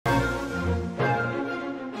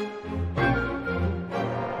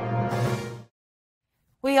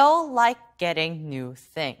We all like getting new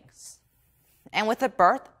things. And with the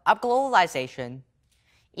birth of globalization,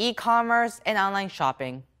 e-commerce and online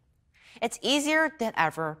shopping, it's easier than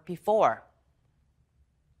ever before.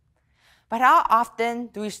 But how often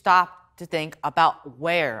do we stop to think about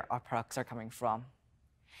where our products are coming from?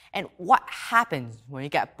 And what happens when we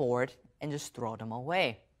get bored and just throw them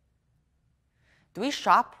away? Do we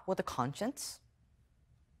shop with a conscience?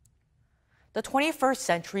 The 21st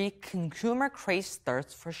century consumer craze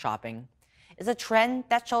thirst for shopping is a trend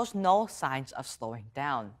that shows no signs of slowing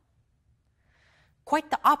down. Quite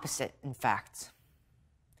the opposite, in fact.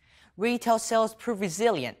 Retail sales prove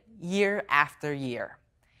resilient year after year,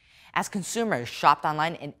 as consumers shopped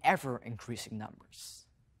online in ever-increasing numbers.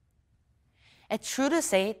 It's true to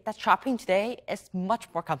say that shopping today is much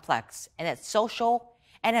more complex, and its social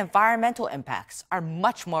and environmental impacts are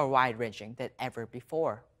much more wide-ranging than ever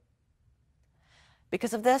before.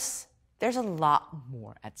 Because of this, there's a lot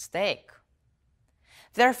more at stake.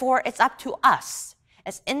 Therefore, it's up to us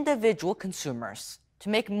as individual consumers to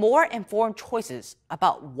make more informed choices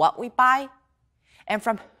about what we buy and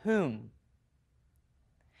from whom.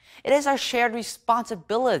 It is our shared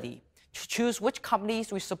responsibility to choose which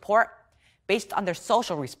companies we support based on their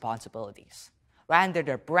social responsibilities, rather than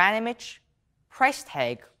their brand image, price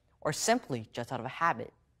tag, or simply just out of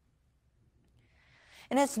habit.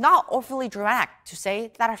 And it's not overly dramatic to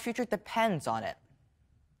say that our future depends on it.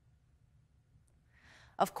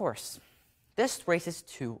 Of course, this raises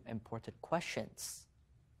two important questions.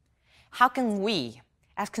 How can we,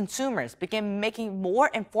 as consumers, begin making more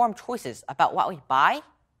informed choices about what we buy?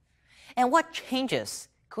 And what changes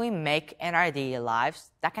can we make in our daily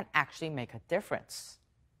lives that can actually make a difference?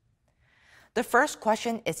 The first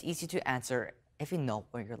question is easy to answer if you know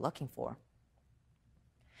what you're looking for.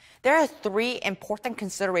 There are three important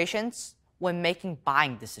considerations when making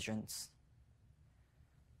buying decisions.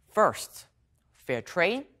 First, fair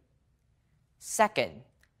trade. Second,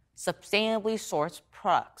 sustainably sourced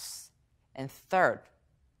products. And third,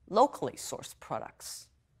 locally sourced products.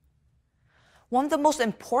 One of the most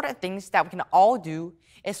important things that we can all do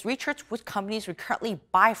is research which companies we currently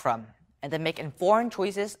buy from and then make informed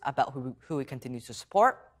choices about who we continue to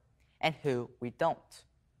support and who we don't.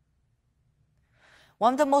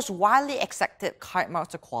 One of the most widely accepted current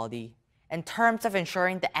marks of quality in terms of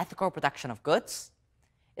ensuring the ethical production of goods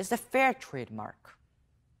is the fair trade mark.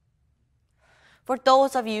 For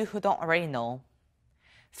those of you who don't already know,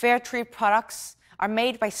 fair trade products are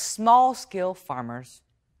made by small-scale farmers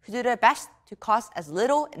who do their best to cause as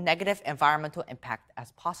little negative environmental impact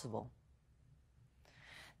as possible.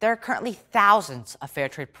 There are currently thousands of fair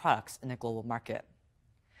trade products in the global market,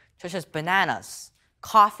 such as bananas,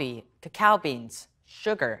 coffee, cacao beans,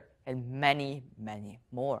 sugar, and many, many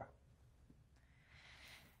more.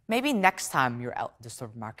 Maybe next time you're out in the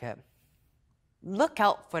supermarket, look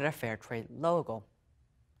out for the fair trade logo.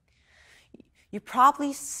 You've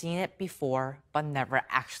probably seen it before, but never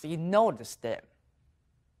actually noticed it.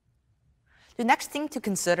 The next thing to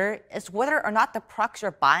consider is whether or not the products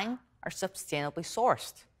you're buying are sustainably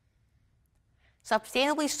sourced.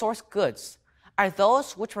 Sustainably sourced goods are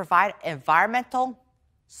those which provide environmental,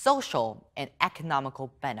 social, and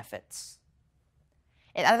economical benefits.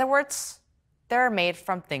 In other words, they're made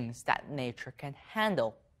from things that nature can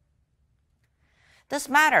handle. This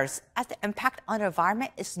matters as the impact on the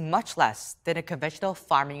environment is much less than a conventional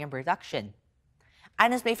farming and production.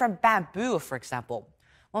 Items made from bamboo, for example,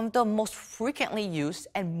 one of the most frequently used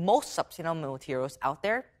and most sustainable materials out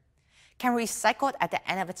there, can be recycled at the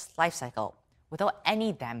end of its life cycle without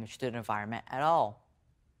any damage to the environment at all.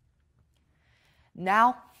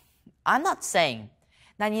 Now, I'm not saying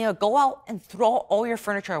that you need to go out and throw all your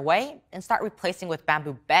furniture away and start replacing with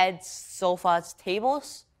bamboo beds, sofas,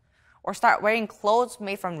 tables, or start wearing clothes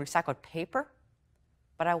made from recycled paper.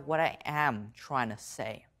 But what I am trying to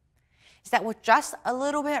say is that with just a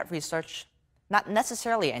little bit of research, not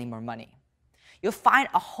necessarily any more money, you'll find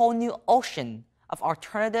a whole new ocean of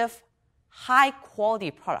alternative,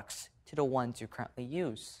 high-quality products to the ones you currently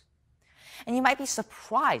use. And you might be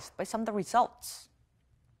surprised by some of the results.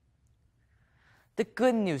 The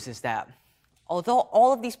good news is that although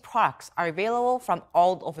all of these products are available from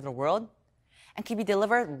all over the world and can be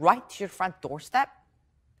delivered right to your front doorstep,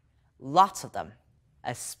 lots of them,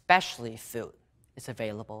 especially food, is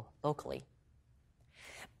available locally.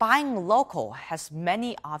 Buying local has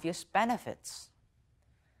many obvious benefits.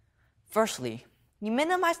 Firstly, you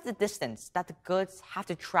minimize the distance that the goods have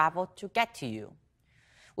to travel to get to you,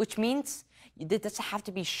 which means it doesn't have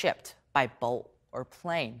to be shipped by boat or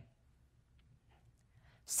plane.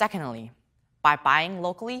 Secondly, by buying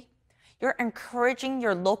locally, you're encouraging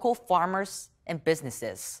your local farmers and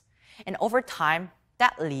businesses. And over time,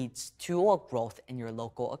 that leads to a growth in your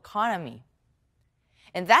local economy.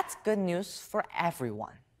 And that's good news for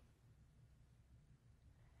everyone.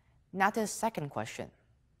 Now to the second question.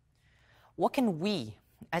 What can we,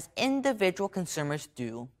 as individual consumers,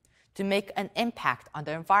 do to make an impact on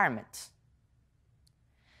the environment?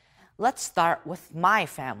 Let's start with my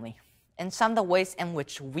family and some of the ways in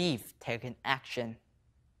which we've taken action.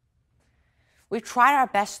 We've tried our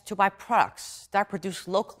best to buy products that are produced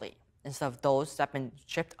locally instead of those that have been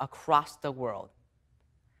shipped across the world.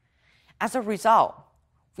 As a result,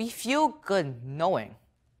 we feel good knowing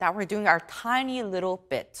that we're doing our tiny little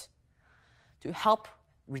bit to help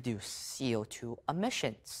reduce CO2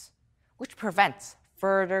 emissions, which prevents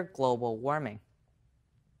further global warming.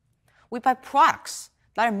 We buy products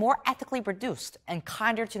that are more ethically produced and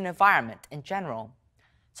kinder to the environment in general,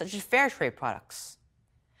 such as fair trade products.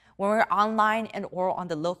 When we're online and or on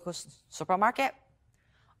the local supermarket,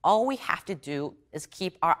 all we have to do is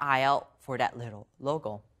keep our eye out for that little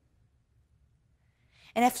logo.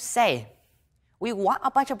 And if, say, we want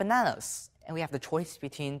a bunch of bananas and we have the choice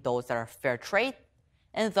between those that are fair trade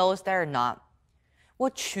and those that are not, we'll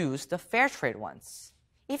choose the fair trade ones,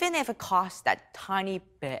 even if it costs that tiny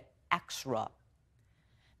bit extra.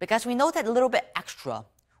 Because we know that a little bit extra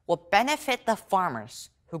will benefit the farmers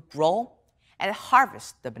who grow and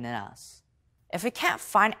harvest the bananas. If we can't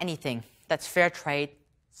find anything that's fair trade,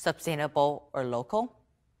 sustainable, or local,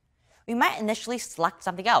 we might initially select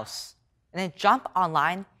something else and then jump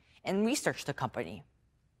online and research the company.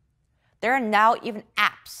 There are now even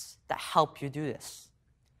apps that help you do this.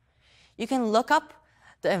 You can look up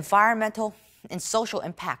the environmental and social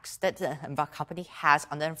impacts that the company has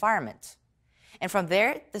on the environment, and from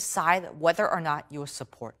there, decide whether or not you will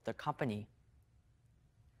support the company.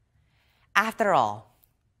 After all,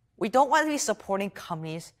 we don't want to be supporting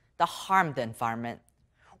companies that harm the environment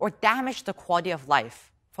or damage the quality of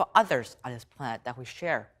life for others on this planet that we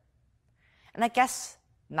share. And I guess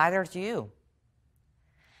neither do you.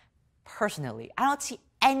 Personally, I don't see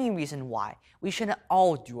any reason why we shouldn't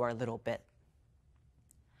all do our little bit.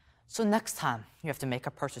 So next time you have to make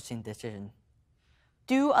a purchasing decision,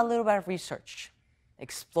 do a little bit of research,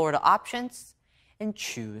 explore the options, and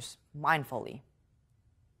choose mindfully.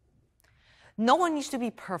 No one needs to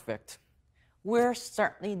be perfect. We're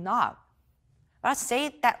certainly not. But I'd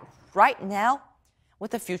say that right now,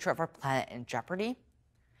 with the future of our planet in jeopardy,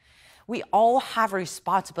 we all have a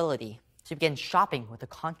responsibility to begin shopping with a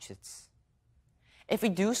conscience. If we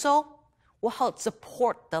do so, we'll help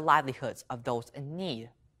support the livelihoods of those in need,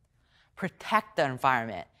 protect the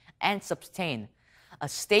environment, and sustain a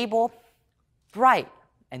stable, bright,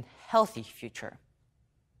 and healthy future.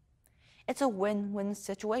 It's a win-win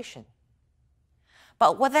situation.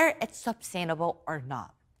 But whether it's sustainable or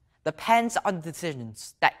not depends on the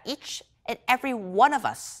decisions that each and every one of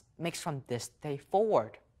us makes from this day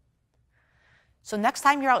forward. So next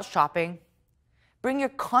time you're out shopping, bring your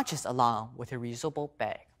conscience along with your reusable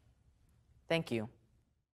bag. Thank you.